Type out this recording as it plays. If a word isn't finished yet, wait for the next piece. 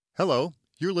Hello,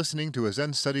 you're listening to a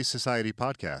Zen Studies Society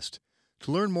podcast.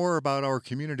 To learn more about our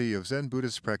community of Zen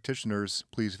Buddhist practitioners,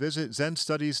 please visit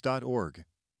zenstudies.org.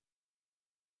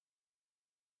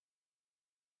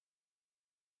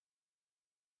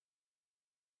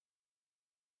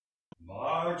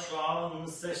 March on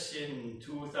session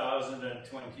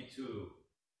 2022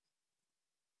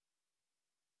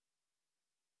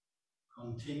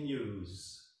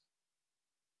 continues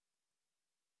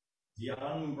the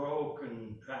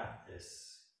unbroken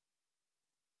practice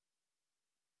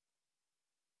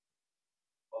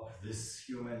of this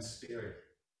human spirit.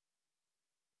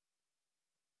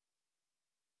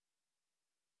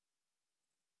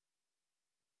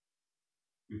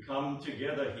 We come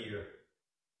together here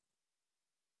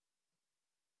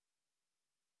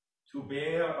to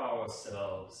bear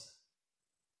ourselves,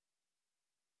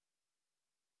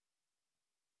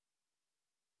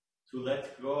 to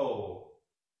let go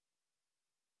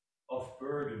of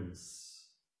burdens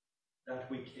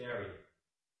that we carry.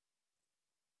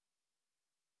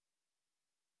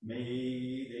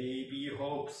 May they be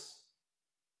hopes,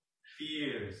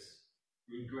 fears,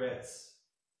 regrets,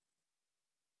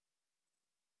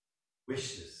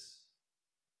 wishes.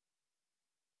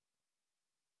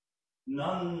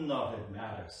 None of it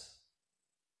matters.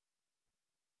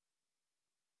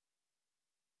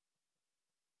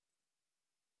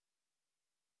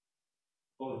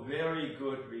 For very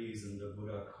good reason, the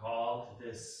Buddha called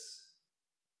this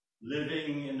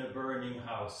living in a burning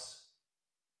house.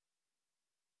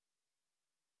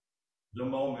 The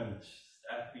moment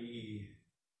that we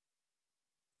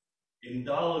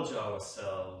indulge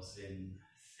ourselves in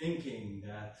thinking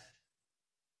that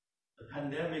the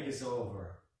pandemic is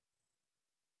over,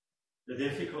 the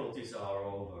difficulties are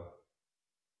over,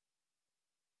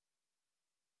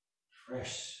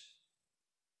 fresh,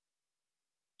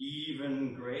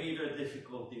 even greater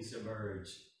difficulties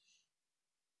emerge.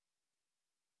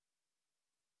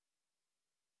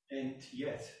 And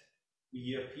yet,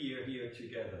 we appear here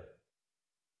together.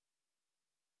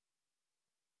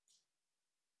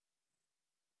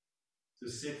 To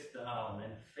sit down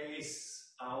and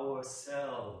face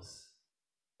ourselves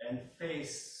and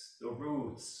face the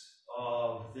roots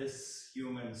of this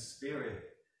human spirit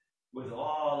with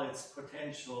all its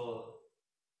potential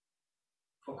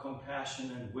for compassion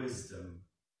and wisdom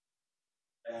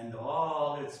and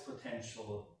all its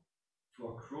potential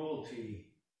for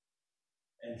cruelty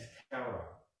and terror.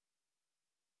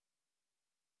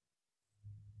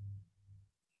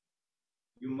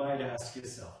 You might ask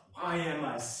yourself, why am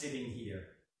I sitting here?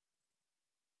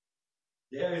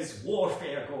 There is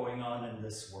warfare going on in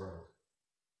this world.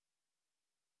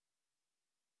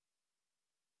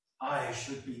 I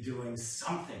should be doing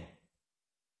something.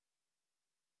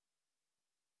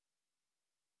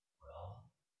 Well,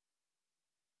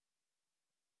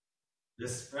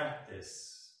 this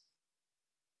practice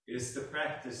is the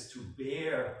practice to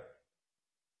bear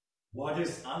what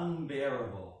is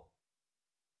unbearable,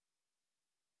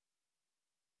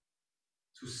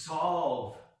 to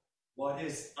solve what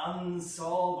is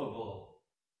unsolvable,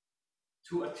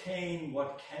 to attain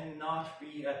what cannot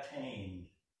be attained.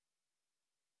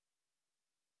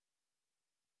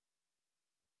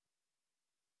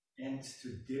 And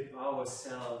to dip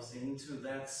ourselves into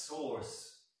that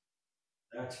source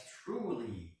that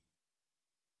truly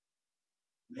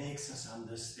makes us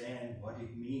understand what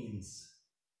it means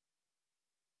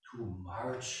to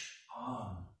march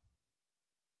on.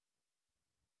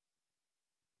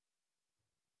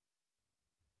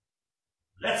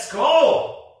 Let's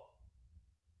go!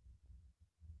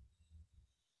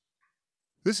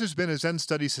 This has been a Zen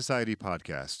Studies Society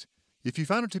podcast. If you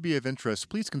found it to be of interest,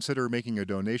 please consider making a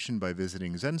donation by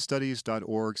visiting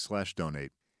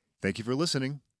zenstudies.org/donate. Thank you for listening.